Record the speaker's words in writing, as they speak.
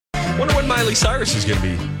Wonder when Miley Cyrus is going to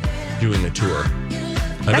be doing a tour.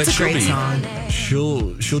 That's a great song.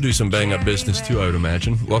 She'll do some bang up business too, I would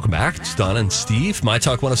imagine. Welcome back. It's Donna and Steve. My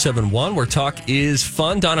Talk 107.1, where talk is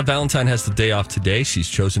fun. Donna Valentine has the day off today. She's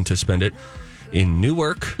chosen to spend it in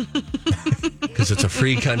Newark because it's a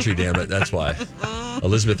free country, damn it. That's why.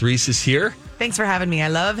 Elizabeth Reese is here. Thanks for having me. I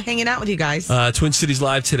love hanging out with you guys. Twin Cities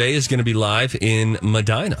Live today is going to be live in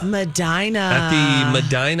Medina. At the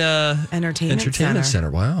Medina Entertainment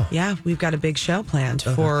Center. Wow. Yeah, we've got a big show planned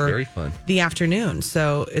for very fun. The afternoon.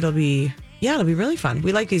 So it'll be really fun.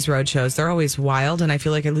 We like these road shows. They're always wild, and I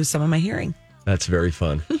feel like I lose some of my hearing. That's very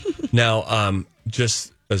fun. Now,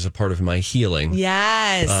 just as a part of my healing.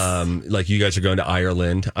 Yes. Like you guys are going to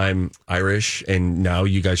Ireland. I'm Irish, and now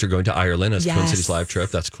you guys are going to Ireland as Twin Cities Live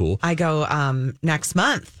trip. That's cool. I go next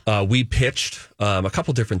month. We pitched a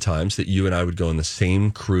couple different times that you and I would go on the same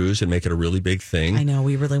cruise and make it a really big thing. I know.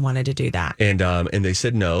 We really wanted to do that. And they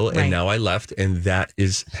said no, and now I left, and that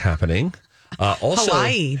is happening. Also,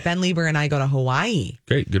 Hawaii. Ben Lieber and I go to Hawaii.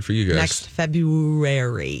 Great. Good for you guys. Next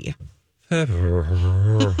February.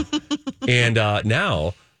 And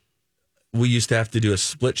now we used to have to do a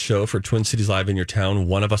split show for Twin Cities Live in your town.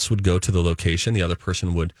 One of us would go to the location. The other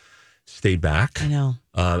person would stay back. I know.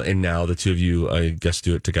 And now the two of you, I guess,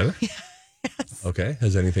 do it together? Yes. Okay.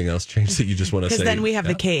 Has anything else changed that you just want to say? Because then we have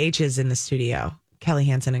the KHs in the studio. Kelly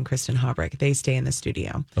Hansen and Kristen Haubrich. They stay in the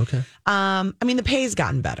studio. Okay. I mean, the pay's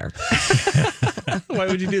gotten better. Why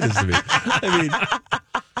would you do this to me? I mean,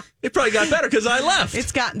 it probably got better because I left.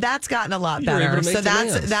 That's gotten a lot better. So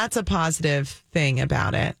that's a positive thing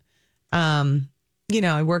about it.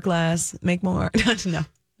 I work less, make more. No.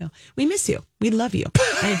 We miss you. We love you.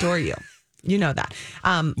 I adore you. You know that.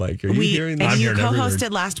 Mike, are you hearing that? And you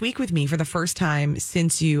co-hosted last week with me for the first time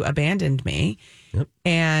since you abandoned me. Yep.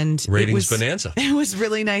 And Ratings bonanza. It was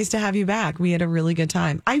really nice to have you back. We had a really good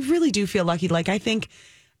time. I really do feel lucky. Like, I think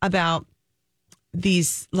about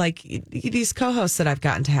these co-hosts that I've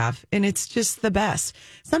gotten to have, and it's just the best.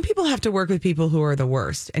 Some people have to work with people who are the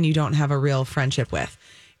worst and you don't have a real friendship with.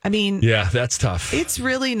 I mean, yeah, that's tough. It's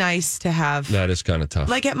really nice to have. That is kind of tough.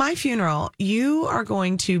 Like at my funeral, you are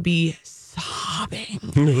going to be sobbing.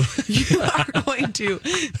 You are going to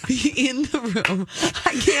be in the room.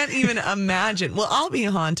 I can't even imagine. Well, I'll be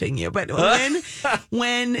haunting you, but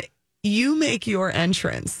when you make your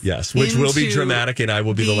entrance, yes, which will be dramatic, and I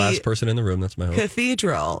will be the last person in the room. That's my hope.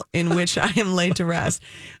 Cathedral in which I am laid to rest.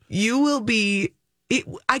 You will be.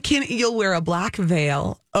 You'll wear a black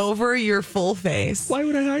veil over your full face. Why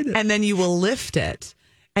would I hide it? And then you will lift it,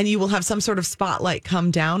 and you will have some sort of spotlight come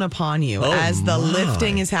down upon you as the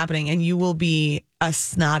lifting is happening, and you will be a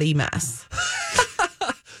snotty mess.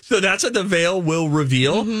 So that's what the veil will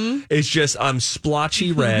reveal. Mm-hmm. It's just I'm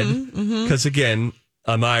splotchy red because again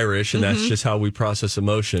I'm Irish, and that's just how we process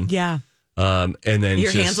emotion. Yeah. And then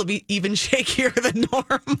your hands will be even shakier than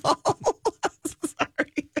normal.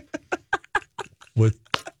 Sorry.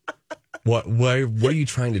 What are you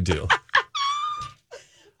trying to do?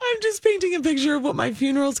 I'm just painting a picture of what my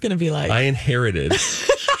funeral's going to be like. I inherited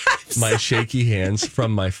my shaky hands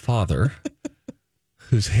from my father,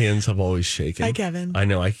 whose hands have always shaken. Hi, Kevin. I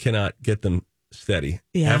know I cannot get them steady.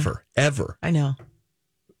 Yeah. Ever. I know.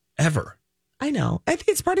 Ever. I know. I think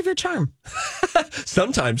it's part of your charm.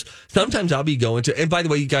 Sometimes I'll be going to, and by the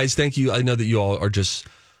way, you guys, thank you. I know that you all are just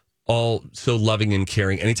all so loving and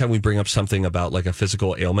caring. Anytime we bring up something about like a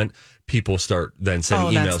physical ailment, people start then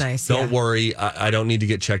sending emails. That's nice. Don't worry. I don't need to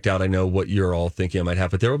get checked out. I know what you're all thinking I might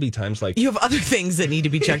have, but there will be times like you have other things that need to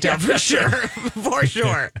be checked out for sure. For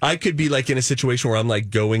sure. I could be like in a situation where I'm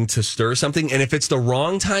like going to stir something. And if it's the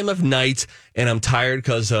wrong time of night and I'm tired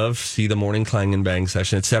because of the morning clang and bang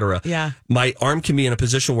session, etc. Yeah. My arm can be in a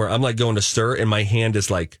position where I'm like going to stir and my hand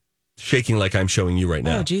is like shaking like I'm showing you right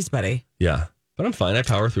now. Oh, geez, buddy. Yeah. But I'm fine. I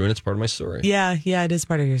power through and it's part of my story. Yeah, it is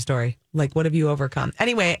part of your story. Like, what have you overcome?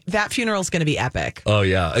 Anyway, that funeral's going to be epic. Oh,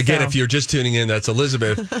 yeah. Again, if you're just tuning in, that's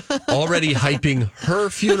Elizabeth already hyping her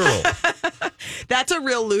funeral. That's a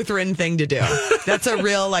real Lutheran thing to do. That's a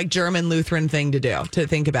real, like, German Lutheran thing to do, to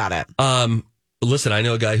think about it. Listen, I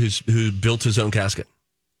know a guy who built his own casket.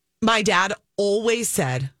 My dad always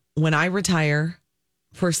said, when I retire,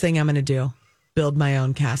 first thing I'm going to do, build my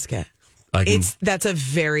own casket. That's a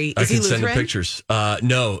very. Is he Lutheran? Send him pictures.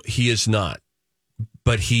 No, he is not.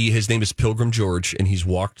 But his name is Pilgrim George, and he's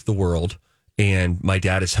walked the world. And my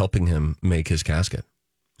dad is helping him make his casket.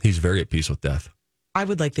 He's very at peace with death. I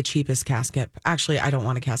would like the cheapest casket. Actually, I don't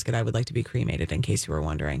want a casket. I would like to be cremated. In case you were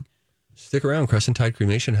wondering. Stick around. Crescent Tide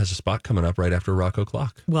Cremation has a spot coming up right after Rock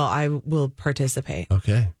O'Clock. Well, I will participate.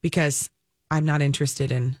 Okay. Because I'm not interested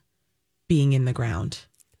in being in the ground,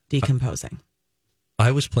 decomposing.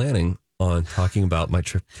 I was planning on talking about my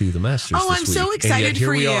trip to the Masters this I'm week. so excited and yet here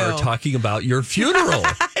for we you. are talking about your funeral.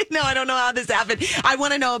 No, I don't know how this happened. I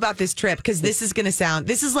want to know about this trip because this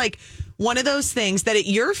is like one of those things that at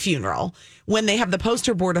your funeral, when they have the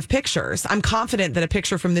poster board of pictures, I'm confident that a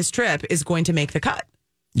picture from this trip is going to make the cut.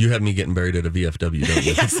 You have me getting buried at a VFW, don't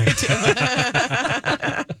you? Yes,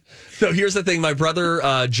 I do. So here's the thing. My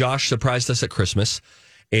brother, Josh, surprised us at Christmas.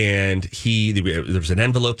 And there was an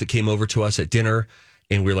envelope that came over to us at dinner.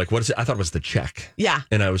 And we were like, what is it? I thought it was the check. Yeah.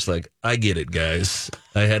 And I was like, I get it, guys.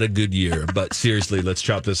 I had a good year. But seriously, let's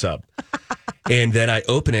chop this up. And then I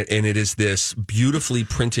open it, and it is this beautifully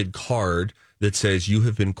printed card that says, you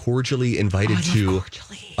have been cordially invited to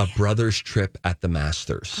a brother's trip at the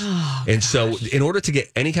Masters. And so in order to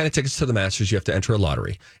get any kind of tickets to the Masters, you have to enter a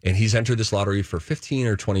lottery. And he's entered this lottery for 15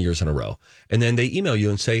 or 20 years in a row. And then they email you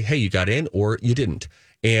and say, hey, you got in or you didn't.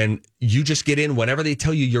 And you just get in whenever they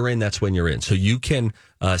tell you you're in, that's when you're in. So you can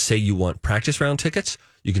say you want practice round tickets.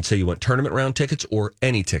 You can say you want tournament round tickets or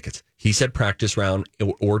any tickets. He said practice round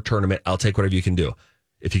or tournament. I'll take whatever you can do.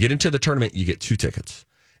 If you get into the tournament, you get 2 tickets.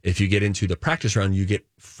 If you get into the practice round, you get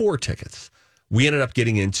 4 tickets. We ended up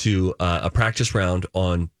getting into a practice round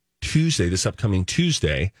on Tuesday, this upcoming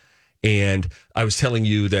Tuesday. And I was telling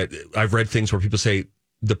you that I've read things where people say,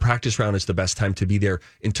 the practice round is the best time to be there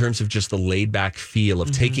in terms of just the laid back feel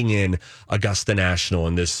of taking in Augusta National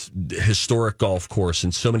and this historic golf course.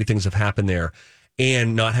 And so many things have happened there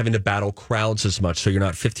and not having to battle crowds as much. So you're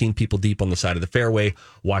not 15 people deep on the side of the fairway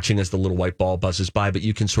watching as the little white ball buzzes by, but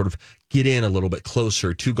you can sort of get in a little bit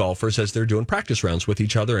closer to golfers as they're doing practice rounds with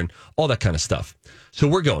each other and all that kind of stuff. So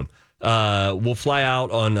we're going. We'll fly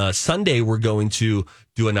out on Sunday. We're going to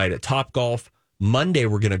do a night at Topgolf. Monday,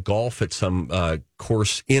 we're going to golf at some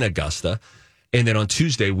course in Augusta. And then on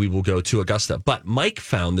Tuesday, we will go to Augusta. But Mike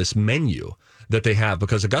found this menu that they have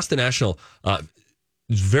because Augusta National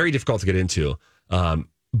is very difficult to get into,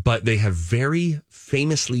 but they have very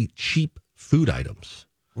famously cheap food items.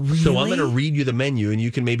 Really? So I'm going to read you the menu, and you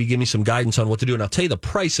can maybe give me some guidance on what to do. And I'll tell you the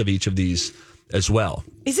price of each of these as well.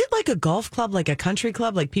 Is it like a golf club, like a country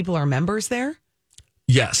club, like people are members there?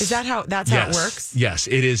 Yes. Is that how how it works? Yes.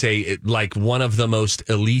 It is like one of the most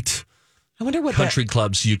elite I wonder what country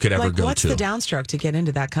clubs you could ever go to. What's the downstroke to get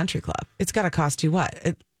into that country club? It's got to cost you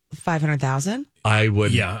what? $500,000? I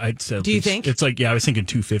would. Yeah, I'd say. Do you think? It's like, I was thinking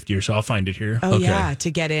 250 or so. I'll find it here. Oh, Okay. yeah,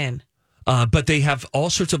 to get in. But they have all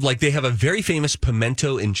sorts of they have a very famous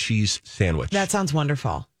pimento and cheese sandwich. That sounds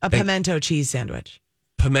wonderful. A pimento cheese sandwich.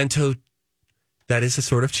 Pimento, that is a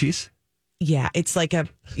sort of cheese? Yeah, it's like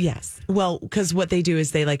yes. Well, because what they do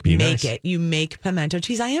is they make nice. it. You make pimento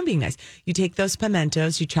cheese. I am being nice. You take those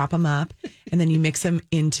pimentos, you chop them up, and then you mix them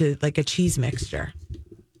into like a cheese mixture.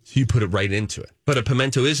 So you put it right into it. But a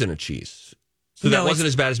pimento isn't a cheese. So that wasn't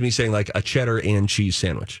as bad as me saying like a cheddar and cheese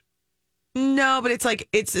sandwich. No, but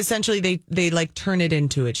it's essentially they turn it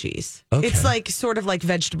into a cheese. Okay. It's like sort of like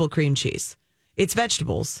vegetable cream cheese. It's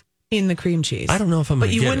vegetables in the cream cheese. I don't know if I'm.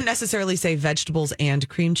 But you wouldn't necessarily say vegetables and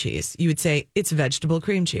cream cheese. You would say it's vegetable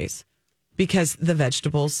cream cheese because the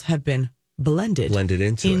vegetables have been blended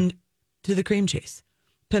into the cream cheese.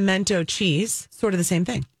 Pimento cheese, sort of the same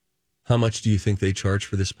thing. How much do you think they charge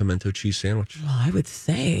for this pimento cheese sandwich? Well, I would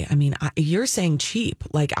say, you're saying cheap.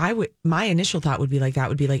 Like my initial thought would be like that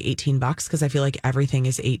would be like $18 because I feel like everything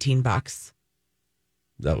is $18.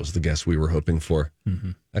 That was the guess we were hoping for.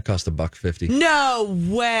 Mm-hmm. That cost $1.50. No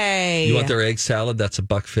way. You want their egg salad? That's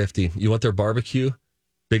 $1.50. You want their barbecue?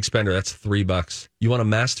 Big spender. That's $3. You want a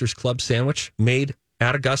Masters Club sandwich made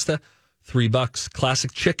at Augusta? $3.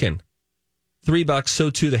 Classic chicken, $3.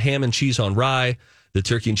 So too the ham and cheese on rye, the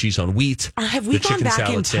turkey and cheese on wheat. Have we gone back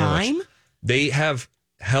in time? Sandwich. They have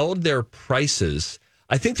held their prices.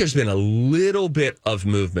 I think there's been a little bit of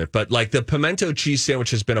movement, but like the pimento cheese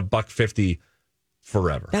sandwich has been $1.50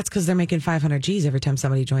 forever. That's because they're making 500 G's every time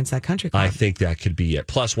somebody joins that country club. I think that could be it.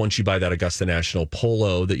 Plus, once you buy that Augusta National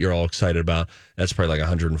polo that you're all excited about, that's probably like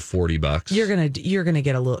 $140. You're gonna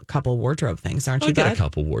get a couple wardrobe things, aren't you? I'll get a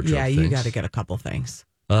couple wardrobe things. Yeah, you got to get a couple things.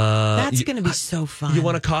 That's going to be so fun. You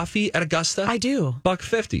want a coffee at Augusta? I do.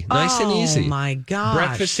 $1.50. Nice and easy. Oh my God.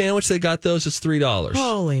 Breakfast sandwich, they got those. It's $3.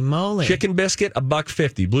 Holy moly. Chicken biscuit,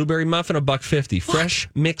 $1.50. Blueberry muffin, $1.50. Fresh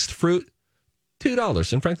mixed fruit,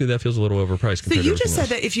 $2. And frankly, that feels a little overpriced. So you just said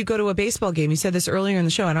that if you go to a baseball game, you said this earlier in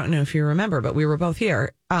the show. I don't know if you remember, but we were both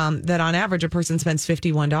here. That on average, a person spends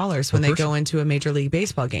 $51 when they go into a Major League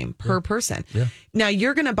Baseball game per person. Yeah. Now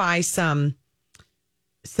you're going to buy some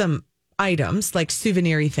items like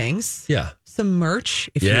souvenir things. Yeah. Some merch,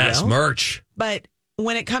 if you will. Yes, merch. But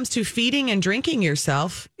when it comes to feeding and drinking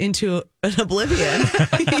yourself into an oblivion,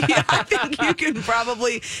 I think you can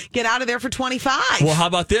probably get out of there for $25. Well, how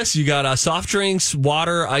about this? You got soft drinks,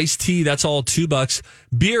 water, iced tea. That's all $2.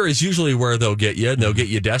 Beer is usually where they'll get you, and they'll get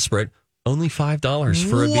you desperate. Only $5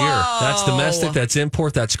 for a beer. That's domestic. That's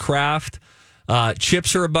import. That's craft.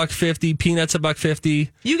 Chips are $1.50. Peanuts $1.50.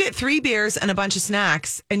 You get 3 beers and a bunch of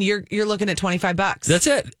snacks, and you're looking at $25. That's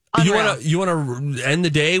it. Unreal. You want to end the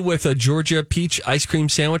day with a Georgia peach ice cream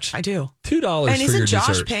sandwich? I do. $2 And for isn't your Josh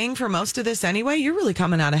dessert. paying for most of this anyway? You're really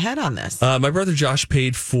coming out ahead on this. My brother Josh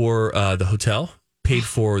paid for the hotel, paid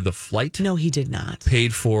for the flight, No, he did not.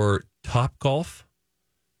 paid for Top Golf.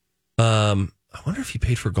 I wonder if he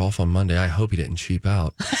paid for golf on Monday. I hope he didn't cheap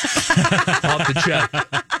out. I'll have to check.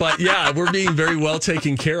 But yeah, we're being very well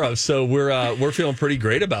taken care of. So we're feeling pretty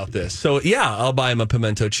great about this. So yeah, I'll buy him a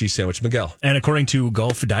pimento cheese sandwich. Miguel. And according to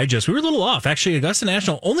Golf Digest, we were a little off. Actually, Augusta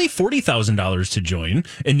National, only $40,000 to join,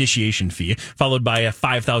 initiation fee, followed by a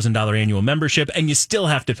 $5,000 annual membership, and you still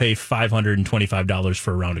have to pay $525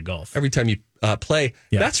 for a round of golf. Every time you play.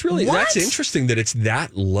 Yeah. That's What? interesting that it's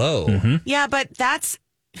that low. Mm-hmm. Yeah, but that's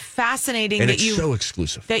fascinating And that it's you so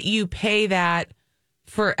exclusive. that you pay that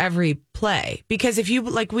for every play, because if you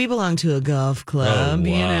we belong to a golf club, Oh,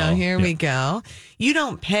 wow. here we go. You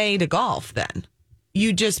don't pay to golf then.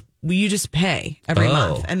 You just pay every Oh.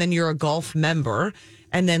 month, and then you're a golf member,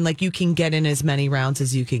 and then you can get in as many rounds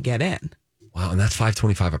as you could get in. Wow, and that's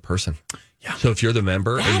 $525 a person. Yeah. So if you're the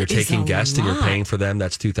member and That you're is taking a guests and you're lot. paying for them,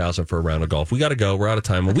 that's $2,000 for a round of golf. We got to go. We're out of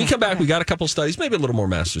time. When we come back, we got a couple studies, maybe a little more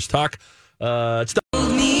Masters talk. It's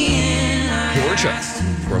Georgia,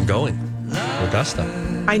 where I'm going. Augusta,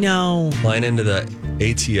 I know. flying into the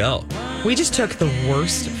ATL. We just took the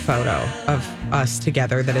worst photo of us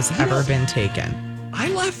together that has ever been taken. I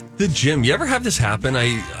left the gym. You ever have this happen?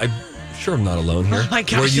 I'm sure I'm not alone here. Oh my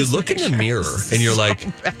gosh, where you this look in the picture mirror is and you're so like,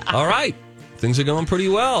 all right, things are going pretty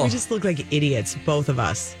well. We just look like idiots, both of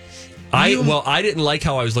us. I didn't like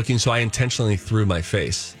how I was looking, so I intentionally threw my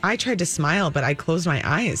face. I tried to smile, but I closed my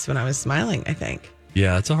eyes when I was smiling, I think.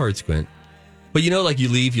 Yeah, it's a hard squint. But you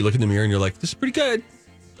leave, you look in the mirror and you're like, this is pretty good.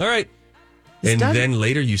 All right. It's and done. then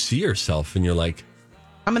later you see yourself and you're like,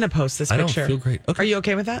 I'm going to post this I don't picture. feel great. Okay. Are you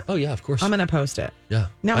okay with that? Oh, yeah, of course. I'm going to post it. Yeah.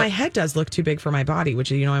 Now, my head does look too big for my body,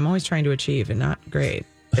 which, I'm always trying to achieve and not great.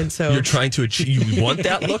 And so You're trying to achieve, you want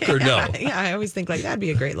that look or no? Yeah, I always think that'd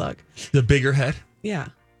be a great look. The bigger head? Yeah.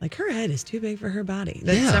 Like her head is too big for her body.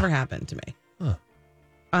 That's Yeah. never happened to me. Huh.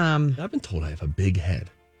 I've been told I have a big head.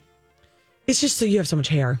 It's just so you have so much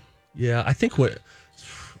hair. Yeah, I think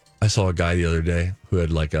I saw a guy the other day who had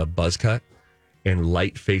like a buzz cut and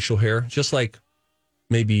light facial hair, just like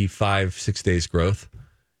maybe 5-6 days growth.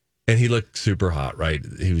 And he looked super hot, right?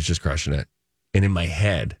 He was just crushing it. And in my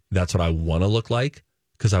head, that's what I want to look like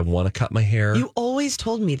because I want to cut my hair. You always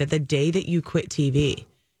told me that the day that you quit TV,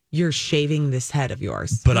 you're shaving this head of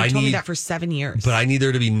yours. But you I told me need- that for 7 years. But I need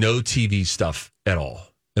there to be no TV stuff at all.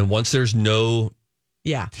 And once there's no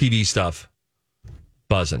yeah. TV stuff,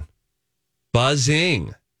 buzzing.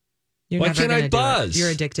 You're Why never can't I gonna do it. buzz? You're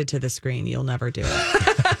addicted to the screen. You'll never do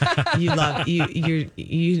it.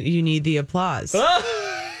 You need the applause.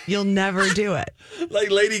 You'll never do it. Like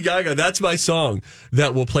Lady Gaga, that's my song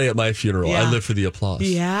that will play at my funeral. Yeah. I live for the applause.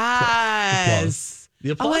 Yes.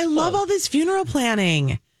 The applause. Oh, I love all this funeral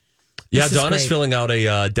planning. Yeah, This is Donna's great. filling out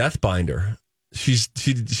a death binder. She's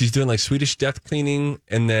doing like Swedish death cleaning,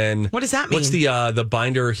 and then What does that mean? What's the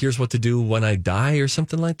binder? Here's what to do when I die, or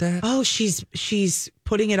something like that. Oh, she's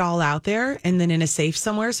putting it all out there and then in a safe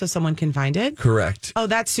somewhere so someone can find it. Correct. Oh,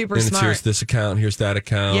 that's super And it's smart. here's this account, here's that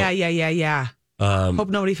account. Yeah. Hope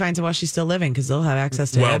nobody finds it while she's still living because they'll have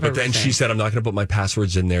access to Well, everything. but then she said, I'm not going to put my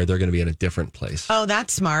passwords in there. They're going to be in a different place. Oh,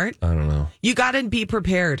 that's smart. I don't know. You got to be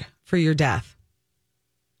prepared for your death.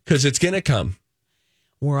 Because it's going to come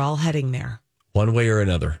We're all heading there. one way or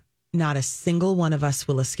another. Not a single one of us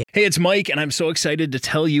will escape. Hey, it's Mike, and I'm so excited to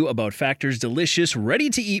tell you about Factor's delicious,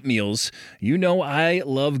 ready-to-eat meals. You know I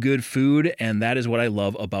love good food, and that is what I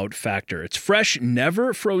love about Factor. It's fresh,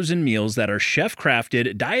 never frozen meals that are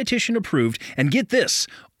chef-crafted, dietitian-approved, and get this,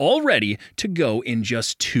 all ready to go in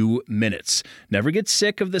just 2 minutes. Never get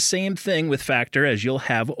sick of the same thing with Factor, as you'll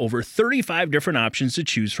have over 35 different options to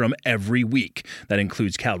choose from every week. That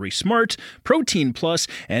includes Calorie Smart, Protein Plus,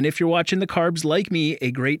 and if you're watching the carbs like me, a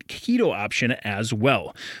great keto option as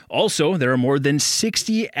well. Also, there are more than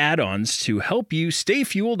 60 add-ons to help you stay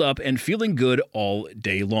fueled up and feeling good all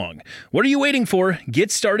day long. What are you waiting for? Get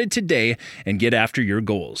started today and get after your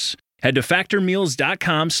goals. Head to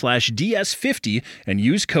factormeals.com/DS50 and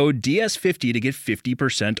use code DS50 to get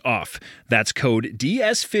 50% off. That's code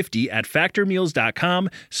DS50 at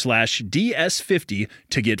factormeals.com/DS50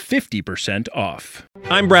 to get 50% off.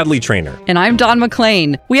 I'm Bradley Trainer. And I'm Don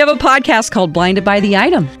McClain. We have a podcast called Blinded by the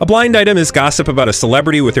Item. A blind item is gossip about a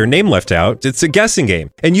celebrity with their name left out. It's a guessing game,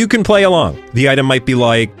 and you can play along. The item might be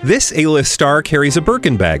like, this A-list star carries a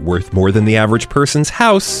Birkin bag worth more than the average person's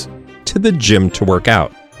house to the gym to work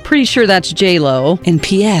out. Pretty sure that's J-Lo. And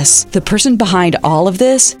P.S. the person behind all of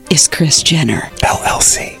this is Kris Jenner,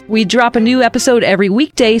 LLC. We drop a new episode every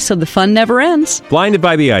weekday so the fun never ends. Blinded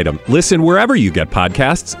by the Item. Listen wherever you get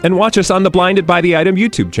podcasts and watch us on the Blinded by the Item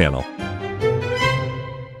YouTube channel.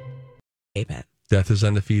 Amen. Death is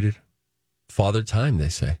undefeated. Father Time, they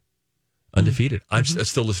say. Undefeated. I'm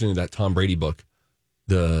still listening to that Tom Brady book,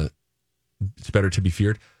 It's Better to Be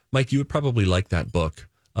Feared. Mike, you would probably like that book.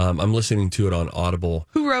 I'm listening to it on Audible.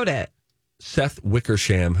 Who wrote it? Seth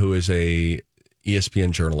Wickersham, who is a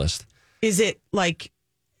ESPN journalist. Is it like,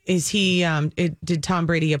 is he, did Tom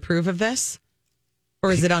Brady approve of this?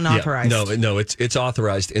 Or is it unauthorized? Yeah, no, it's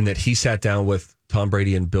authorized in that he sat down with Tom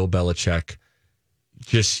Brady and Bill Belichick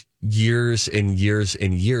just years and years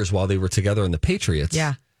and years while they were together in the Patriots.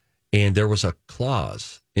 Yeah. And there was a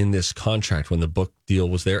clause in this contract when the book deal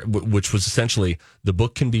was there, which was essentially the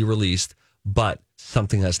book can be released, but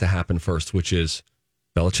something has to happen first, which is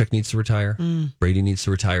Belichick needs to retire, Brady needs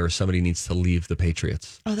to retire, or somebody needs to leave the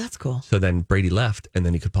Patriots. Oh, that's cool. So then Brady left, and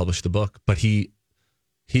then he could publish the book. But he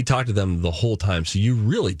talked to them the whole time. So you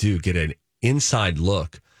really do get an inside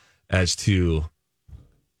look as to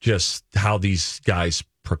just how these guys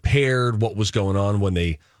prepared, what was going on when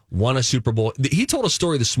they won a Super Bowl. He told a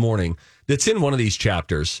story this morning that's in one of these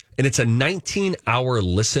chapters, and it's a 19-hour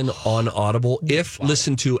listen on Audible if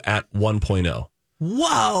listened to at 1.0.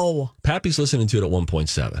 Whoa. Pappy's listening to it at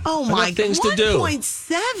 1.7. Oh, my God. Things to do.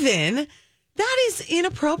 1.7? That is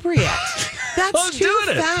inappropriate. That's I'm too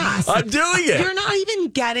doing fast. it. I'm doing it. You're not even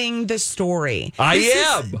getting the story. I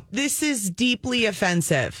am. This is deeply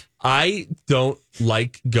offensive. I don't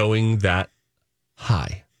like going that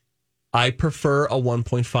high. I prefer a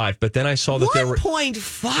 1.5, but then I saw that there were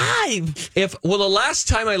 1.5. the last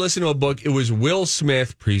time I listened to a book, it was Will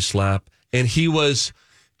Smith pre-slap, and he was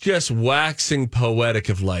just waxing poetic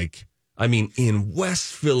of in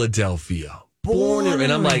West Philadelphia, born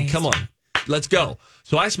and I'm like, come on, let's go.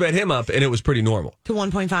 So I sped him up, and it was pretty normal. To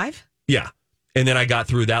 1.5? Yeah. And then I got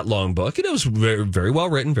through that long book, and it was very, very well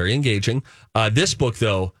written, very engaging. This book,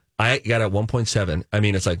 though, I got at 1.7. I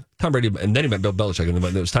mean, it's like Tom Brady, and then he met Bill Belichick, and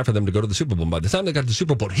it was time for them to go to the Super Bowl. By the time they got to the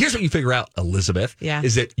Super Bowl, here's what you figure out, Elizabeth,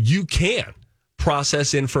 is that you can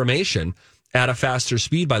process information at a faster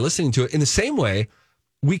speed by listening to it. In the same way,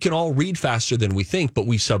 we can all read faster than we think, but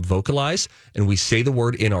we sub-vocalize, and we say the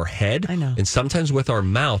word in our head. I know. And sometimes with our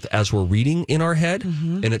mouth as we're reading in our head,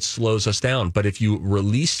 and it slows us down. But if you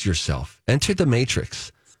release yourself, enter the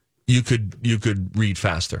matrix, you could read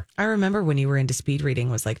faster. I remember when you were into speed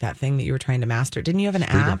reading was like that thing that you were trying to master. Didn't you have an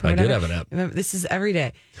app? I did have an app. This is every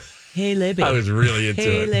day. Hey, Libby. I was really into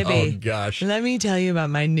Hey, it. Libby. Oh, gosh. Let me tell you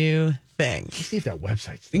about my new thing. Let's see if that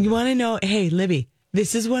website's You want to know? Hey, Libby,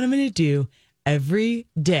 this is what I'm going to do every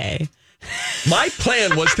day. My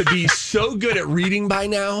plan was to be so good at reading by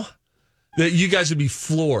now that you guys would be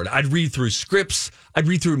floored. I'd read through scripts. I'd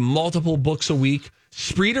read through multiple books a week.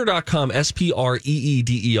 Spreeder.com,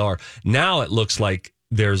 Spreeder. Now it looks like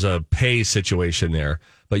there's a pay situation there,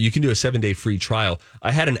 but you can do a 7-day free trial.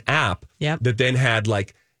 I had an app that then had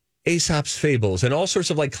Aesop's Fables and all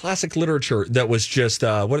sorts of classic literature that was just,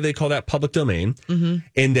 what do they call that? Public domain. Mm-hmm.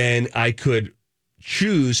 And then I could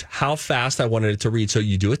choose how fast I wanted it to read. So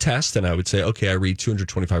you do a test, and I would say, okay, I read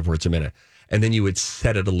 225 words a minute. And then you would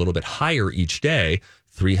set it a little bit higher each day,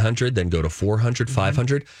 300, then go to 400,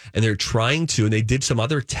 500. And they're trying to, and they did some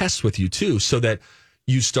other tests with you too, so that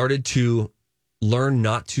you started to learn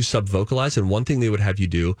not to sub-vocalize. And one thing they would have you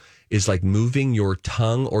do is moving your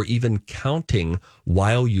tongue or even counting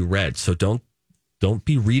while you read. So don't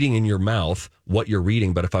be reading in your mouth what you're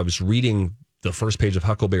reading. But if I was reading the first page of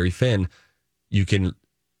Huckleberry Finn, you can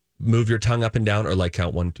move your tongue up and down or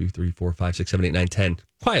count 1, 2, 3, 4, 5, 6, 7, 8, 9, 10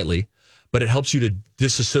 quietly. But it helps you to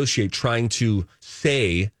disassociate trying to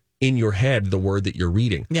say in your head the word that you're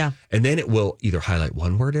reading. Yeah. And then it will either highlight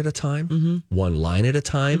one word at a time, one line at a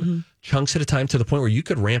time, chunks at a time, to the point where you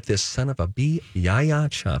could ramp this son of a yaya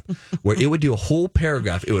chop, where it would do a whole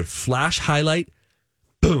paragraph. It would flash, highlight,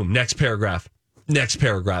 boom, next paragraph.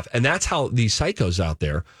 And that's how these psychos out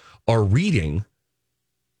there are reading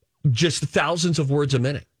just thousands of words a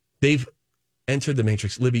minute. They've entered the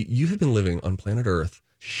matrix. Libby, you have been living on planet Earth,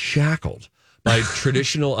 shackled my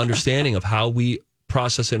traditional understanding of how we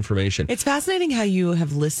process information. It's fascinating how you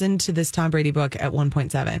have listened to this Tom Brady book at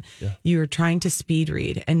 1.7. Yeah. You were trying to speed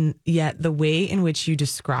read, and yet the way in which you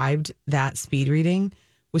described that speed reading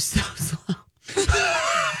was so slow.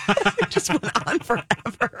 It just went on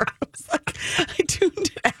forever. I was like, I tuned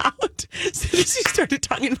it out. As soon as you started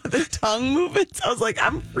talking about the tongue movements, I was like,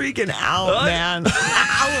 I'm freaking out, man.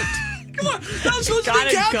 Out. Come on, that was supposed to be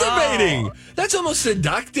captivating. Go. That's almost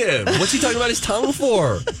seductive. What's he talking about his tongue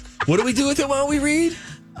for? What do we do with it while we read?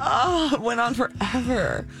 Oh, it went on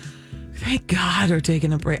forever. Thank God we're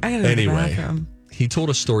taking a break. I gotta go to the bathroom. He told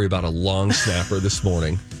a story about a long snapper this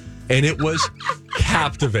morning, and it was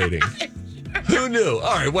captivating. Who knew?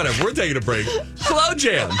 All right, whatever. We're taking a break. Slow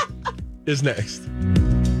Jam is next.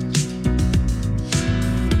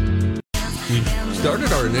 We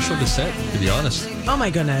started our initial descent, to be honest. Oh, my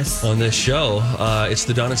goodness. On this show. It's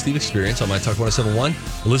the Donna and Steve Experience on My Talk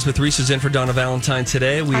 107.1. Elizabeth Reese is in for Donna Valentine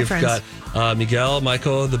today. We've got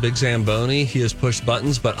Michael, the big Zamboni. He has pushed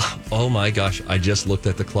buttons, but oh my gosh, I just looked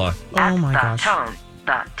at the clock. Oh my gosh.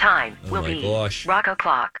 The time will be rock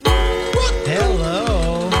o'clock.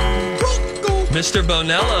 Hello. Mr.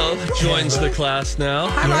 Bonello joins the class now.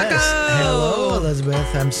 Hi, Rocco. Hello,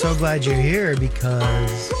 Elizabeth. I'm so glad you're here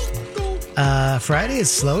because Friday is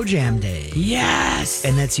Slow Jam Day. Yes.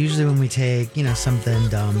 And that's usually when we take, something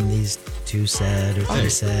dumb these two said or three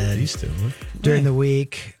said These two, during the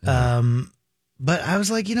week. But I was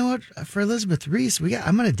like, you know what? For Elizabeth Reese,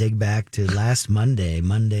 I'm going to dig back to last Monday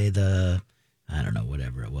the, I don't know,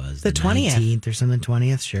 whatever it was. The 20th. 19th or something,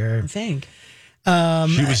 20th, sure. I think.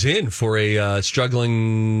 She was in for a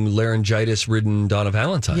struggling laryngitis-ridden Donna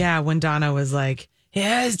Valentine. Yeah, when Donna was like,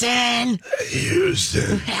 Houston.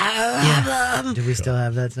 Yeah. Do we still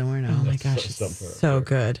have that somewhere? No. Oh my gosh, it's so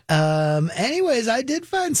good. Anyways, I did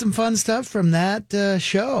find some fun stuff from that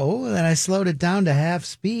show, and I slowed it down to half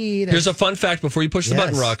speed. Here's a fun fact before you push the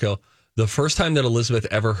button, Rocco. The first time that Elizabeth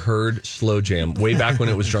ever heard Slow Jam, way back when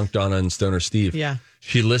it was Drunk Donna and Stoner Steve,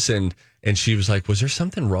 she listened and she was like, was there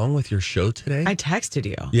something wrong with your show today? I texted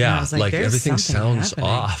you. Yeah, I was like everything sounds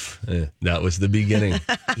off. That was the beginning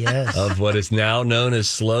of what is now known as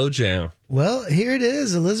Slow Jam. Well, here it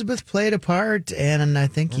is. Elizabeth played a part, and I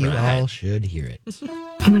think you all should hear it.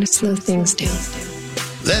 I'm going to slow things down.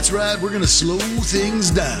 That's right. We're going to slow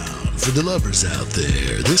things down for the lovers out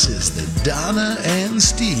there. This is the Donna and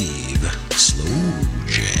Steve Slow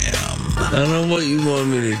Jam. I don't know what you want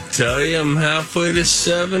me to tell you. I'm halfway to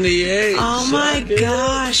 78. Oh my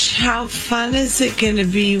gosh. How fun is it going to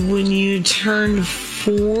be when you turn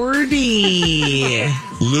 40?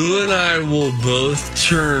 Lou and I will both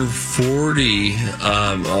turn 40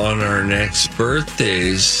 on our next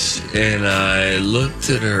birthdays. And I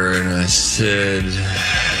looked at her and I said,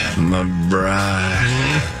 my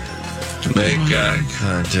bride, make eye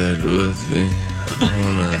contact with me. I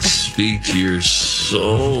want to speak to your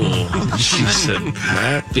soul. She said,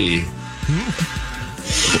 Pappy,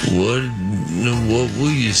 what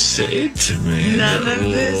will you say to me? None of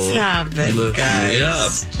this happened, lift guys. me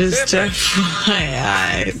up. Just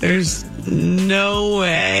FYI, there's no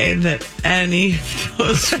way that any of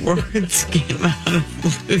those words came out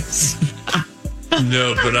of Lou's mouth.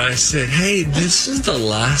 No, but I said, hey, this is the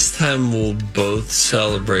last time we'll both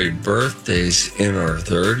celebrate birthdays in our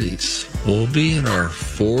 30s. We'll be in our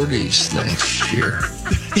 40s next year.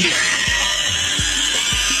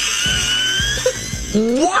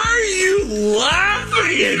 Why are you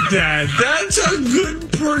laughing at that? That's a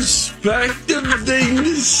good perspective thing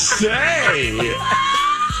to say.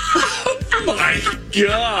 Oh my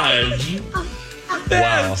gosh.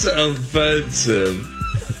 That's offensive.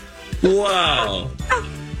 Wow.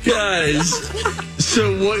 Guys,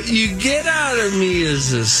 so what you get out of me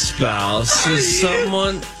as a spouse is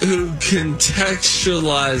someone who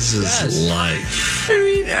contextualizes life. I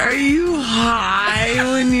mean, are you high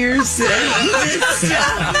when you're saying this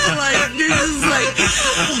stuff? Like, this is like,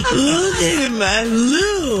 look at my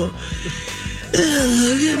Lou.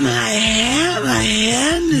 Look at my hand. My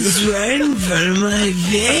hand is right in front of my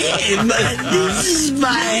face. But this is my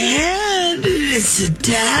hand. It's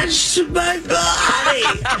attached to my body.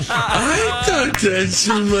 I thought that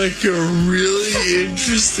seemed like a really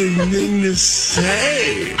interesting thing to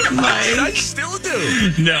say. I still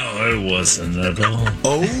do. No, it wasn't at all.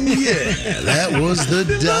 Oh, yeah. That was the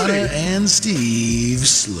Donna and Steve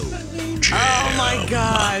Slow Jam. Oh, my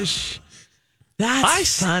gosh.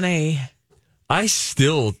 That's funny. I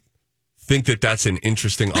still think that that's an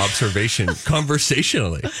interesting observation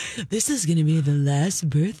conversationally. This is going to be the last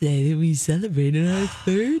birthday that we celebrate in our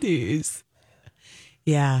 30s.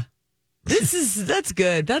 Yeah. That's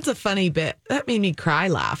good. That's a funny bit. That made me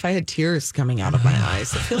laugh. I had tears coming out of my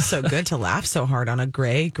eyes. It feels so good to laugh so hard on a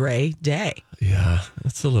gray day. Yeah,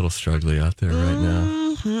 it's a little struggly out there right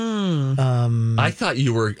now. I thought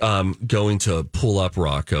you were going to pull up,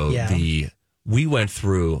 Rocco. Yeah. We went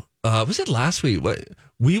through, was it last week?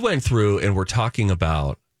 We went through and we're talking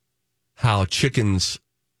about how chickens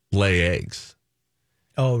lay eggs.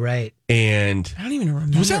 Oh, right. And I don't even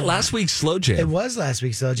remember. Was that last week's Slow Jam? It was last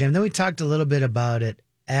week's Slow Jam. Then we talked a little bit about it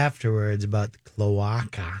afterwards, about the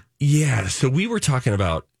cloaca. Yeah, so we were talking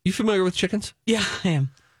about, you familiar with chickens? Yeah, I am.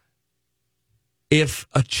 If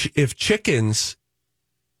chickens,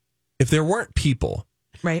 if there weren't people,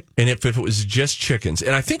 right, and if it was just chickens,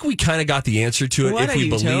 and I think we kind of got the answer to it if we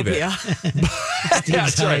believe it. Yeah,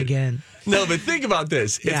 that's right. Again. No, but think about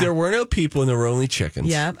this: Yeah. if there were no people and there were only chickens,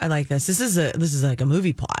 Yeah, I like this. This is like a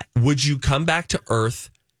movie plot. would you come back to Earth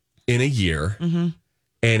in a year and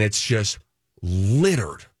it's just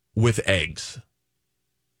littered with eggs?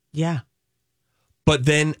 Yeah. But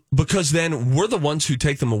then, because then we're the ones who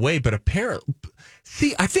take them away. But apparently,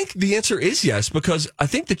 see, I think the answer is yes, because I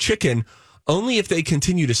think the chicken, only if they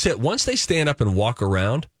continue to sit, once they stand up and walk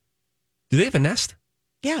around, do they have a nest?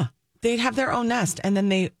 Yeah. They'd have their own nest, and then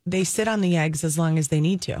they sit on the eggs as long as they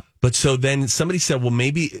need to. But so then somebody said, well,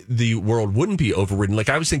 maybe the world wouldn't be overridden. Like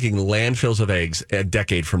I was thinking landfills of eggs a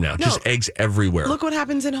decade from now, just eggs everywhere. Look what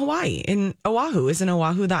happens in Hawaii, in Oahu. Isn't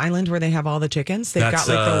Oahu the island where they have all the chickens? They've got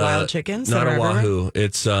like the wild chickens. Not that are Oahu. everywhere?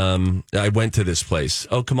 It's, I went to this place.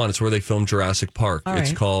 Oh, come on. It's where they filmed Jurassic Park. All It's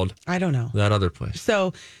right. called, I don't know. that other place.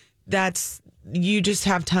 So you just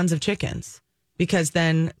have tons of chickens because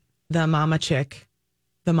then the mama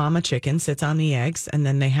chicken sits on the eggs and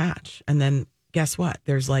then they hatch. And then guess what?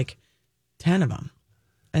 There's like 10 of them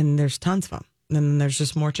and there's tons of them. And then there's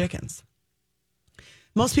just more chickens.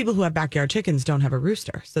 Most people who have backyard chickens don't have a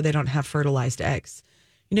rooster, so they don't have fertilized eggs.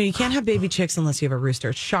 You know, you can't have baby chicks unless you have a rooster.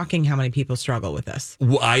 It's shocking how many people struggle with this.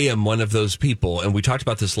 Well, I am one of those people, and we talked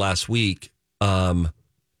about this last week. But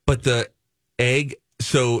the egg,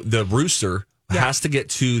 so the rooster has to get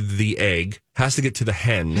to the egg, has to get to the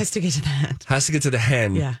hen. Has to get to the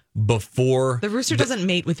hen. Before. The rooster doesn't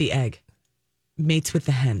mate with the egg. Mates with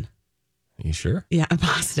the hen. Are you sure? Yeah, I'm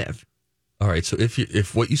positive. All right. So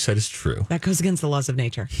if what you said is true. That goes against the laws of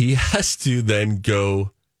nature. He has to then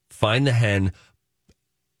go find the hen.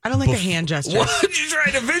 I don't like the hand gesture. What? You're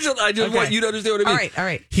trying to visualize. I just want you to understand what I mean. All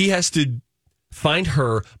right. He has to find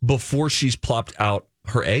her before she's plopped out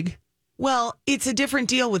her egg. Well, it's a different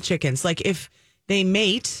deal with chickens. Like if they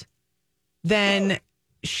mate, then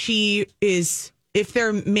if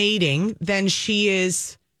they're mating, then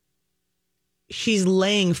she's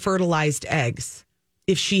laying fertilized eggs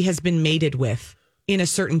if she has been mated with in a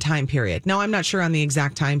certain time period. Now, I'm not sure on the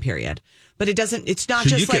exact time period, but it's not so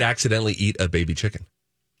just you could accidentally eat a baby chicken.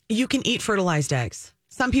 You can eat fertilized eggs.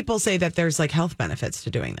 Some people say that there's like health benefits to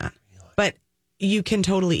doing that, but you can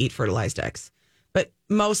totally eat fertilized eggs. But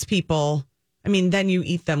most people, I mean, then you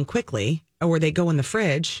eat them quickly or they go in the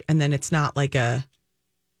fridge and then it's not like the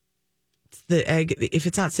egg. If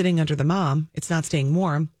it's not sitting under the mom, it's not staying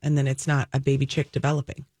warm and then it's not a baby chick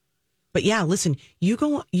developing. But yeah, listen,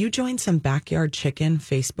 you join some backyard chicken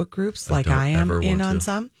Facebook groups like I am in on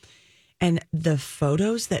some. And the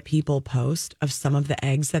photos that people post of some of the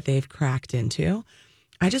eggs that they've cracked into.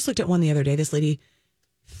 I just looked at one the other day. This lady,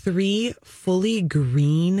 3 fully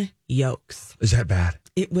green yolks. Is that bad?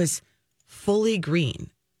 It was fully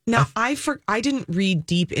green. Now, I didn't read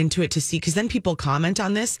deep into it to see, because then people comment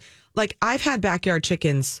on this. Like, I've had backyard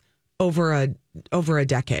chickens over a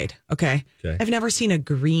decade, okay? I've never seen a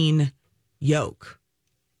green yolk.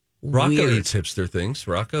 Rocco Weird. eats hipster things.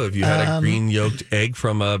 Rocco, have you had a green yolked egg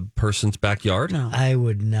from a person's backyard? No. I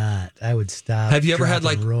would not. I would stop. Have you ever drop, had,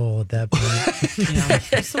 like- and roll at that point? Yeah,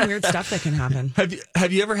 there's some weird stuff that can happen.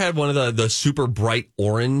 Have you ever had one of the super bright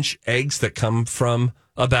orange eggs that come from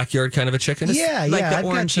a backyard kind of a chicken? Yeah, like the I've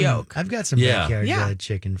orange got some, yolk. I've got some Yeah. backyard Yeah.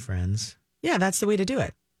 chicken friends. Yeah, that's the way to do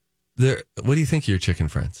it. What do you think of your chicken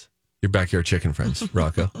friends? Your backyard chicken friends,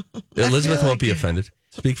 Rocco? Elizabeth won't be offended.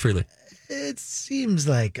 Speak freely. It seems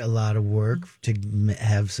like a lot of work to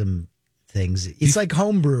have some things. It's like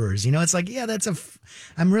home brewers, you know. It's like, yeah,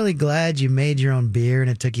 I'm really glad you made your own beer and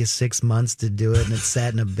it took you 6 months to do it and it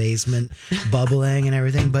sat in a basement bubbling and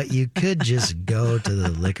everything. But you could just go to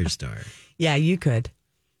the liquor store. Yeah, you could.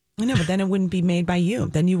 I know, but then it wouldn't be made by you.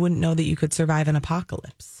 Then you wouldn't know that you could survive an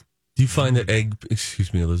apocalypse. Do you find that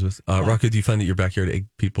excuse me, Elizabeth, Rocco, do you find that your backyard egg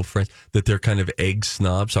people friends, that they're kind of egg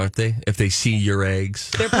snobs, aren't they? If they see your eggs.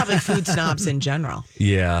 They're probably food snobs in general.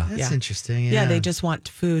 Yeah. That's interesting. Yeah, they just want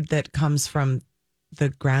food that comes from the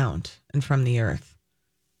ground and from the earth,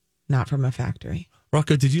 not from a factory.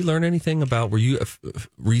 Rocco, did you learn anything about? Were you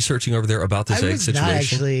researching over there about this egg situation? Not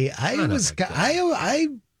actually. I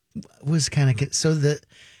was kind of so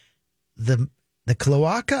the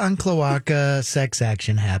cloaca on cloaca sex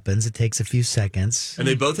action happens. It takes a few seconds, and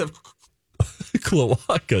they both have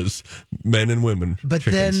cloacas, men and women. But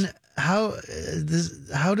chickens. then how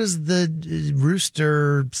does the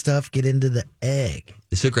rooster stuff get into the egg?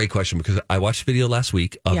 It's a great question because I watched a video last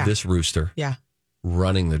week of this rooster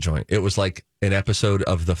running the joint. It was like an episode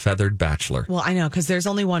of The Feathered Bachelor. Well, I know, because there's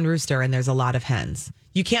only one rooster and there's a lot of hens.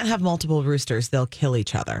 You can't have multiple roosters. They'll kill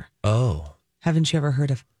each other. Oh. Haven't you ever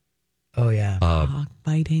heard of dog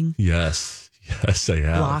fighting? Yes. Yes, I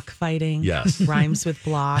have. Block fighting. Yes. Rhymes with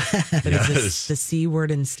block. But it's the C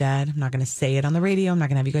word instead. I'm not going to say it on the radio. I'm not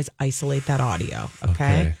going to have you guys isolate that audio.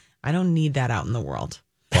 Okay? I don't need that out in the world.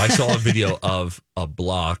 Well, I saw a video of a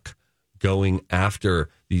block going after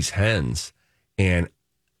these hens. And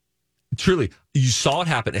truly, you saw it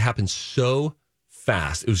happen. It happened so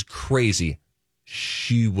fast. It was crazy.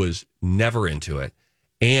 She was never into it.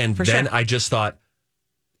 And then I just thought,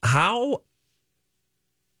 how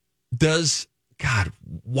does... God,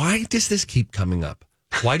 why does this keep coming up?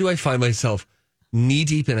 Why do I find myself knee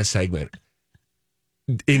deep in a segment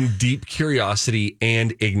in deep curiosity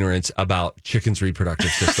and ignorance about chickens' reproductive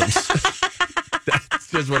systems? That's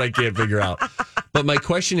just what I can't figure out. But my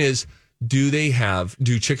question is, do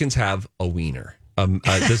chickens have a wiener?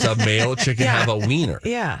 Does a male chicken have a wiener?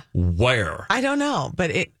 Yeah. Where? I don't know,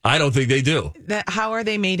 but I don't think they do. How are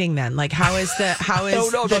they mating then? Like, how is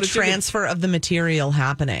the transfer of the material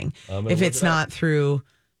happening if it's not through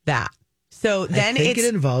that? So then I think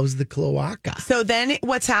it involves the cloaca. So then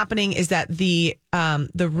what's happening is that the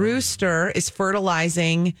rooster is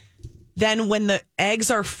fertilizing. Then when the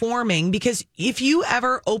eggs are forming, because if you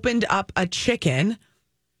ever opened up a chicken,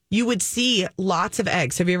 you would see lots of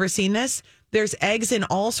eggs. Have you ever seen this? There's eggs in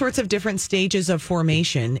all sorts of different stages of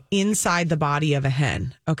formation inside the body of a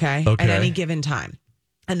hen, okay? At any given time.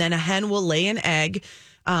 And then a hen will lay an egg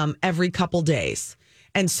every couple days.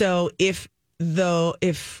 And so if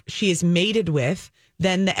she is mated with,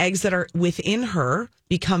 then the eggs that are within her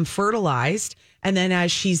become fertilized. And then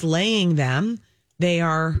as she's laying them, they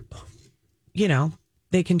are,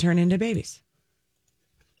 they can turn into babies.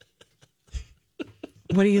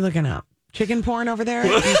 What are you looking up? Chicken porn over there?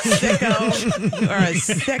 You sicko or a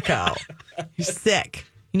sicko? You're sick.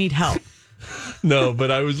 You need help. No,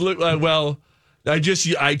 but I was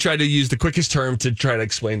I tried to use the quickest term to try to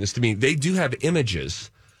explain this to me. They do have images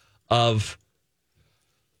of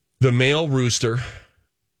the male rooster.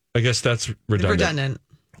 I guess that's redundant.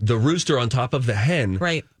 The rooster on top of the hen.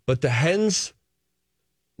 Right. But the hen's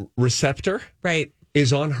receptor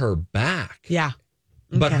is on her back. Yeah.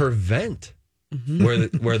 But her vent.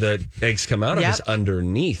 Mm-hmm. Where the eggs come out of is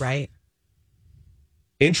underneath. Right.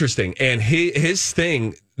 Interesting. And his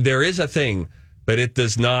thing, there is a thing, but it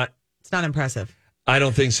does not. It's not impressive. I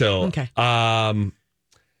don't think so. Okay.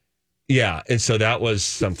 Yeah. And so that was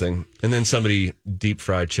something. And then somebody deep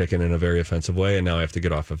fried chicken in a very offensive way. And now I have to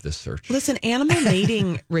get off of this search. Listen, animal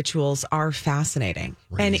mating rituals are fascinating.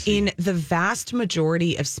 Crazy. And in the vast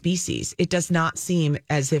majority of species, it does not seem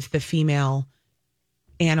as if the female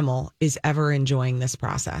animal is ever enjoying this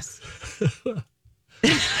process.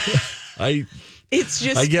 It's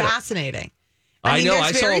just fascinating. I know.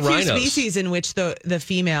 I saw very few rhinos. Species in which the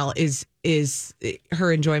female is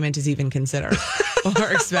her enjoyment is even considered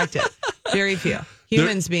or expected. Very few.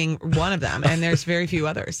 Humans being one of them, and there's very few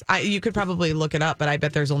others. You could probably look it up, but I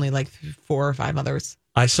bet there's only like 4 or 5 others.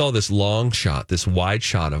 I saw this this wide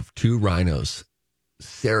shot of 2 rhinos,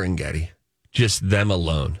 Serengeti. Just them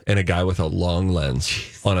alone and a guy with a long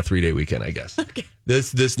lens on a 3-day weekend, I guess. Okay.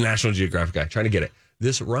 This National Geographic guy trying to get it.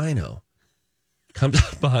 This rhino comes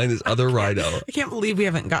up behind this other rhino. I can't believe we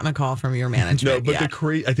haven't gotten a call from your management. No, but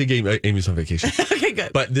yet. I think Amy's on vacation. Okay,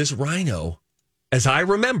 good. But this rhino, as I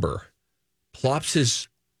remember, plops his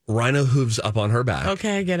rhino hooves up on her back.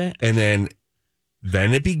 Okay, I get it. And then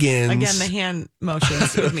it begins. Again, the hand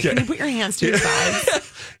motions with me. Can you put your hands to your sides?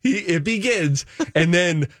 It begins, and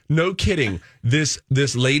then, no kidding, this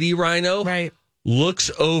lady rhino looks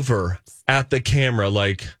over at the camera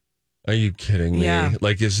like, are you kidding me? Yeah.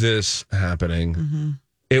 Like, is this happening? Mm-hmm.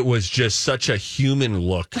 It was just such a human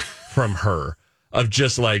look from her of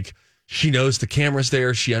just like, she knows the camera's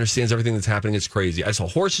there. She understands everything that's happening. It's crazy. I saw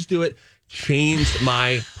horses do it. Changed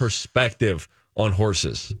my perspective on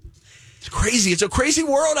horses. It's crazy. It's a crazy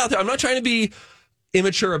world out there. I'm not trying to be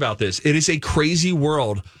immature about this. It is a crazy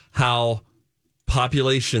world how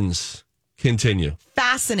populations continue.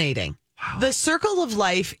 Fascinating. The circle of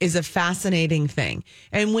life is a fascinating thing.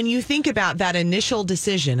 And when you think about that initial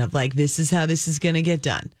decision of like, this is how this is going to get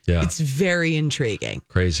done, it's very intriguing.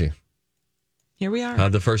 Crazy. Here we are.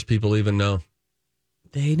 How'd the first people even know?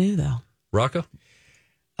 They knew, though. Rocco?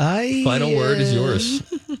 Final word is yours.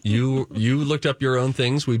 You looked up your own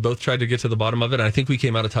things. We both tried to get to the bottom of it. And I think we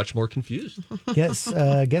came out a touch more confused. Guess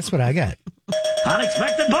what I got?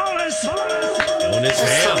 Unexpected bonus! Bonus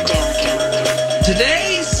ham.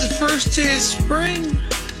 Today's the first day of spring.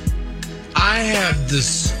 I have the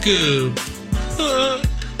scoop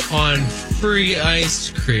on free ice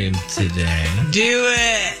cream today. Do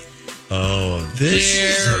it. Oh, this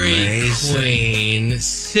Dairy is Queen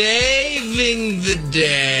saving the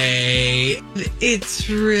day. It's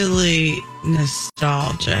really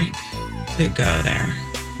nostalgic to go there.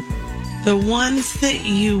 The ones that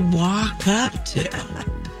you walk up to,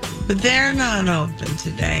 but they're not open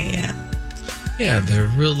today yet. Yeah,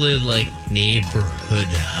 they're really like neighborhood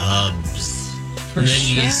hubs. And then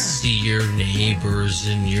you see your neighbors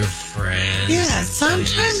and your friends. Yeah,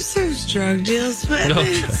 sometimes there's drug deals, but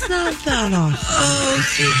it's not that often. Oh,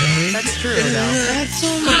 that's true, though. That's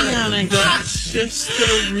only on a That's just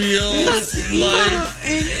a real life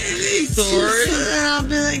story. And I'll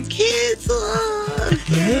be like, kids, look.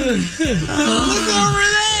 Look over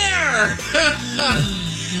there.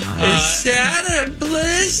 Is that a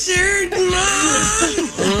blizzard, Mom?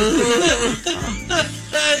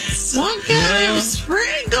 What kind of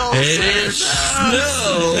sprinkles? It is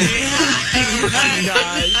snow.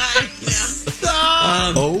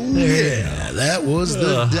 That was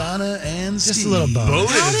the Donna and Steve. Just a little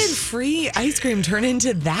bonus. How did free ice cream turn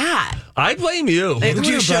into that? I blame you.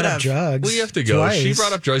 You should have. Drugs. We have to go. Twice. She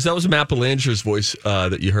brought up drugs. That was Matt Belanger's voice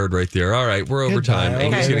that you heard right there. All right, we're over time. Goodbye.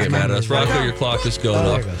 Amy's going to get mad at us. Okay. Rocco, your clock is going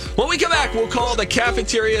there off. it goes. When we come back, we'll call the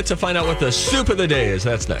cafeteria to find out what the soup of the day is.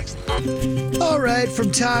 That's next. All right,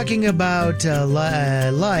 from talking about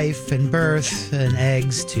life and birth and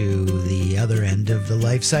eggs to the other end of the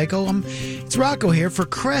life cycle, it's Rocco here for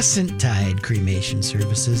Crescent Tide Cremation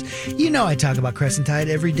Services. You know I talk about Crescent Tide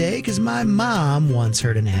every day because my mom once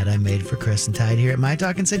heard an ad I made for Crescent Tide here at My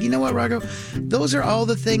Talk and said, you know what, Rocco, those are all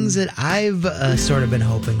the things that I've sort of been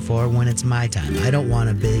hoping for when it's my time. I don't want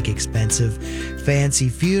a big, expensive, fancy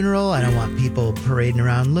funeral. I don't want people parading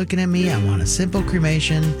around looking at me. I want a simple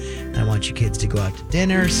cremation. I want you kids to go out to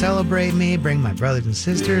dinner, celebrate me, bring my brothers and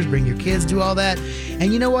sisters, bring your kids, do all that.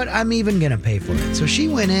 And you know what? I'm even going to pay for it. So she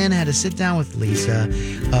went in, had to sit down with Lisa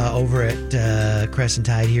over at Crescent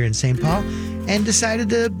Tide here in St. Paul and decided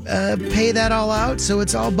to pay that all out so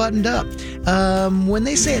it's all buttoned up. When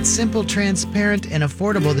they say it's simple, transparent, and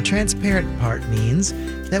affordable, the transparent part means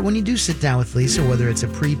that when you do sit down with Lisa, whether it's a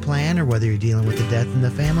pre-plan or whether you're dealing with the death in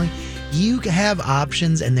the family, you have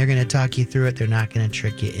options and they're going to talk you through it. They're not going to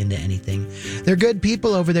trick you into anything. They're good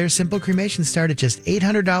people over there. Simple cremation start at just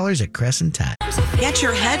 $800 at Crescent Tide. Get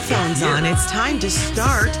your headphones on. It's time to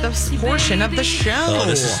start this portion of the show. Oh,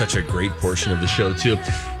 this is such a great portion of the show, too.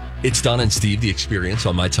 It's Don and Steve, The Experience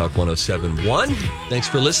on My Talk 107.1. Thanks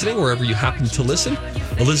for listening wherever you happen to listen.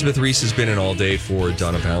 Elizabeth Reese has been in all day for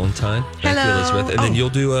Donna Valentine. Thank you, Elizabeth. And then you'll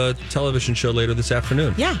do a television show later this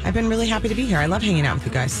afternoon. Yeah, I've been really happy to be here. I love hanging out with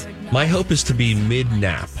you guys. My hope is to be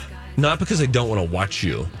mid-nap. Not because I don't want to watch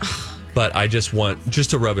you, but I just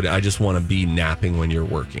to rub it in, I just want to be napping when you're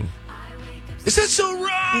working. Is that so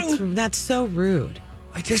wrong? That's so rude.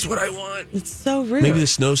 That's what I want. It's so rude. Maybe the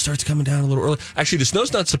snow starts coming down a little early. Actually, the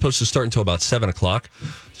snow's not supposed to start until about 7 o'clock.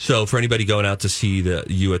 So for anybody going out to see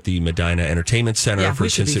you at the Medina Entertainment Center for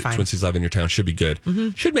Twin Cities Live in Your Town, should be good. Mm-hmm.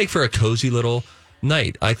 Should make for a cozy little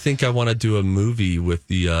night. I think I want to do a movie with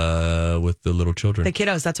the little children. The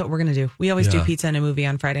kiddos, that's what we're going to do. We always do pizza and a movie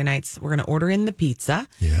on Friday nights. We're going to order in the pizza.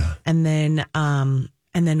 Yeah. And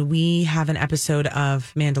then we have an episode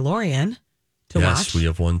of Mandalorian to watch. Yes, we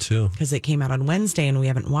have one too. Because it came out on Wednesday and we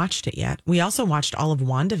haven't watched it yet. We also watched all of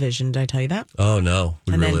WandaVision. Did I tell you that? Oh, no.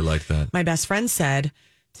 We really like that. My best friend said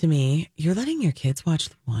to me, you're letting your kids watch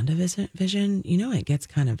WandaVision? You know, it gets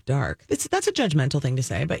kind of dark. That's a judgmental thing to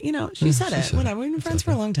say, but she said it. Whatever. We've been friends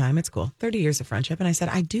for a long time. It's cool. 30 years of friendship. And I said,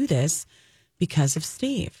 I do this because of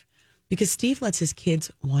Steve. Because Steve lets his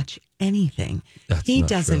kids watch anything. He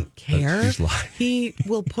doesn't care. He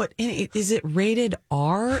will put in it. Is it rated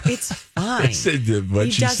R? It's fine.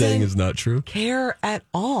 What she's saying is not true. Care at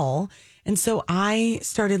all. And so I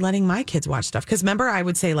started letting my kids watch stuff. Because remember, I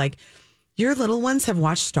would say like, your little ones have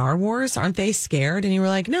watched Star Wars. Aren't they scared? And you were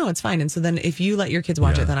like, no, it's fine. And so then if you let your kids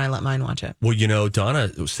watch it, then I let mine watch it. Well,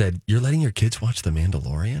 Donna said, you're letting your kids watch The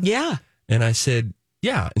Mandalorian? Yeah. And I said,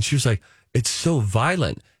 yeah. And she was like, it's so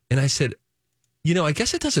violent. And I said, I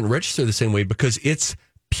guess it doesn't register the same way because it's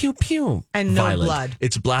pew pew and no violent. blood.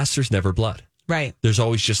 It's blasters, never blood. Right. There's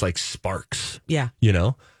always just like sparks. Yeah. You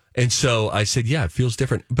know? And so I said, yeah, it feels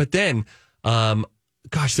different. But then,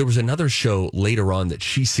 gosh, there was another show later on that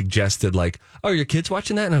she suggested, like, oh, are your kids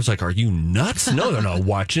watching that? And I was like, are you nuts? No, they're not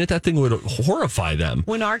watching it. That thing would horrify them.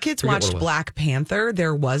 When our kids watched Black Panther,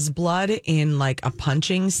 there was blood in like a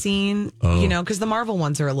punching scene, you know, because the Marvel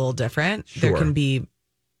ones are a little different. Sure. There can be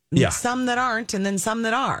some that aren't and then some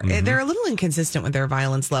that are. They're a little inconsistent with their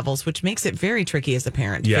violence levels, which makes it very tricky as a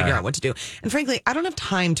parent to figure out what to do. And frankly, I don't have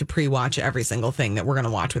time to pre-watch every single thing that we're going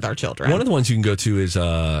to watch with our children. One of the ones you can go to is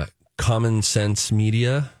Common Sense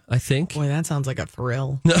Media, I think. Boy, that sounds like a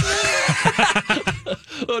thrill.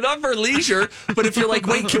 Well, not for leisure, but if you're like,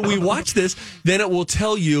 wait, can we watch this? Then it will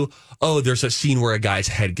tell you, oh, there's a scene where a guy's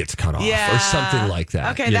head gets cut off or something like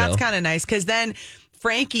that. Okay, that's kind of nice because then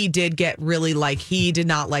Frankie did get really like, he did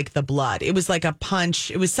not like the blood. It was like a punch.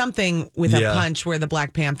 It was something with a punch where the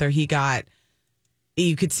Black Panther,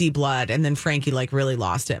 you could see blood. And then Frankie like really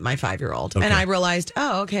lost it, my 5-year-old. Okay. And I realized,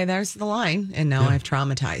 oh, okay, there's the line. And now I've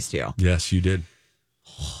traumatized you. Yes, you did.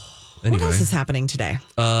 Anyway, what else is happening today?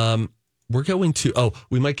 We're going to,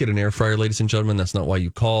 we might get an air fryer, ladies and gentlemen. That's not why you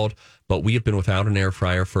called. But we have been without an air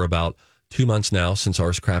fryer for about 2 months now since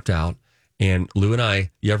ours crapped out. And Lou and I,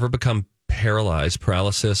 you ever become paralysis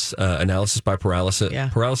by analysis,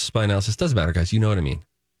 doesn't matter, guys, you know what I mean.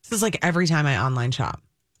 This is like every time I online shop,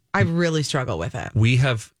 I really struggle with it.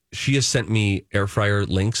 She has sent me air fryer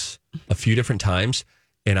links a few different times,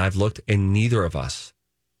 and I've looked, and neither of us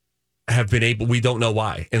have been able, we don't know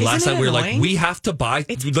why. And last time we were like, we have to buy,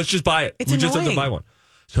 let's just buy it. We just have to buy one.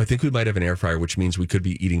 So I think we might have an air fryer, which means we could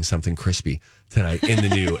be eating something crispy tonight in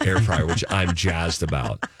the new air fryer, which I'm jazzed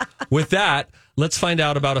about. With that, let's find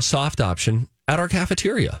out about a soft option at our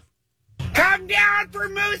cafeteria. Come down for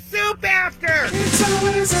moose soup after. It's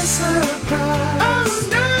always a surprise. Oh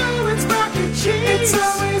no, it's mac and cheese. It's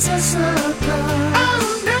always a surprise.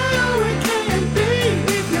 Oh no, it can't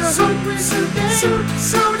be. If you're hungry today,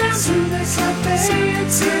 so down to the cafe.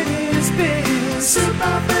 It is big. Soup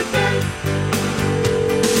of the day.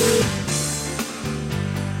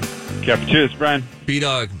 Cafeteria's Brian.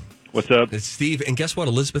 B-Dog. What's up? It's Steve. And guess what?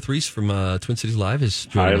 Elizabeth Reese from Twin Cities Live is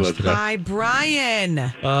joining us today. Hi,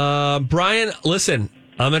 Brian. Brian, listen,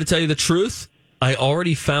 I'm going to tell you the truth. I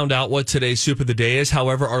already found out what today's soup of the day is.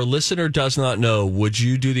 However, our listener does not know. Would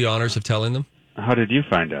you do the honors of telling them? How did you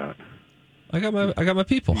find out? I got my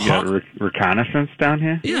people. You got reconnaissance down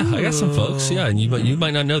here? Yeah, I got some folks. Yeah, and you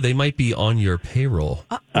might not know. They might be on your payroll.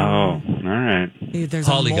 Oh, all right. There's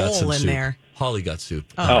Holly a got mole some in soup. there. Holly got soup.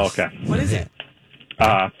 Oh, okay. What is it?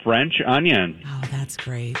 French onion. Oh, that's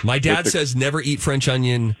great. My dad says never eat French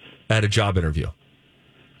onion at a job interview.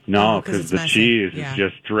 No, because the cheese is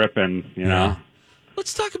just dripping, you know.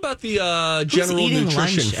 Let's talk about the general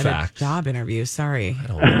nutrition lunch fact. At a job interview. Sorry. I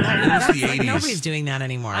don't know. It's the 80s. Nobody's doing that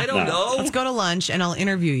anymore. I don't know. Let's go to lunch and I'll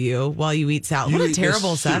interview you while you eat salad. What a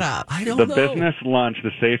terrible setup. I don't know. The business lunch,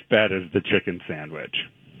 the safe bet is the chicken sandwich.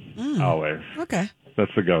 Always. Okay.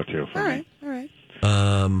 That's the go-to for me. All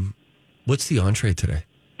right. What's the entree today?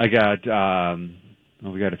 I got,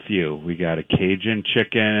 we got a few. We got a Cajun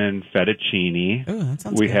chicken fettuccine. Ooh, that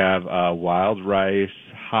sounds We good. have a wild rice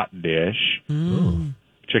hot dish.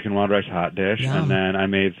 Chicken wild rice hot dish. Yum. And then I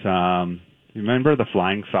made some, you remember the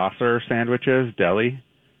flying saucer sandwiches, deli?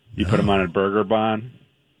 You put them on a burger bun.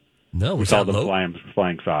 No, we called them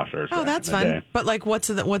flying saucers. Oh, back that's in the fun. day. But like, what's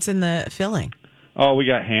in the filling? Oh, we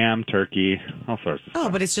got ham, turkey, all sorts of Oh,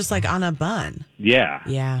 but it's just like on a bun. Yeah.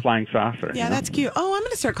 Yeah. Flying saucer. Yeah, that's cute. Oh, I'm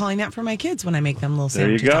going to start calling that for my kids when I make them little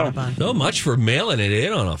There you sandwiches go. on a bun. So much for mailing it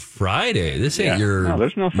in on a Friday. This ain't your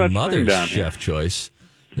there's no such mother's thing down chef choice.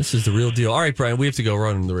 This is the real deal. All right, Brian, we have to go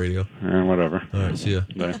run the radio. Whatever. All right, see ya.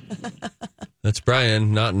 Bye. That's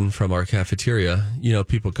Brian Naughton from our cafeteria. You know,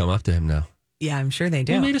 people come up to him now. Yeah, I'm sure they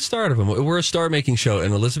do. We made a start of him. We're a star-making show.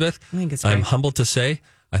 And Elizabeth, I think it's I'm great. humbled to say,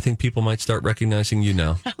 I think people might start recognizing you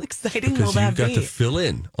now. How exciting will Because that you've got be? to fill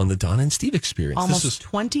in on the Donna and Steve experience. Almost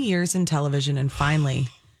 20 years in television, and finally,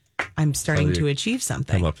 I'm starting Finally to achieve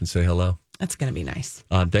something. Come up and say hello. That's going to be nice.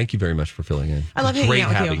 Thank you very much for filling in. I love hanging Great out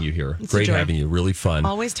with having you. you here. It's a Great joy. having you. Really fun.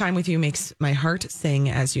 Always time with you makes my heart sing,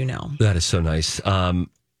 as you know. That is so nice. Donna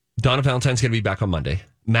Valentine's going to be back on Monday.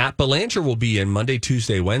 Matt Belanger will be in Monday,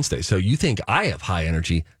 Tuesday, Wednesday. So you think I have high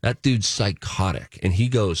energy. That dude's psychotic. And he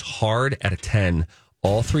goes hard at a 10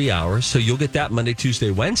 all 3 hours. So you'll get that Monday, Tuesday,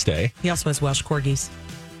 Wednesday. He also has Welsh Corgis.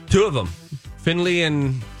 2 of them. Finley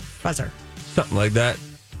and Buzzer. something like that.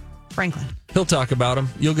 Franklin. He'll talk about him.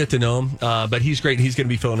 You'll get to know him. But he's great. He's going to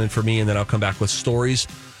be filling in for me, and then I'll come back with stories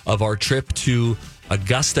of our trip to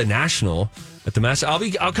Augusta National at the Mass.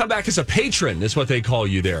 I'll come back as a patron, is what they call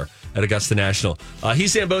you there at Augusta National.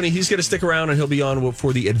 He's Zamboni. He's going to stick around, and he'll be on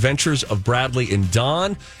for the Adventures of Bradley and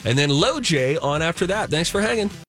Dawn, and then Lo J on after that. Thanks for hanging.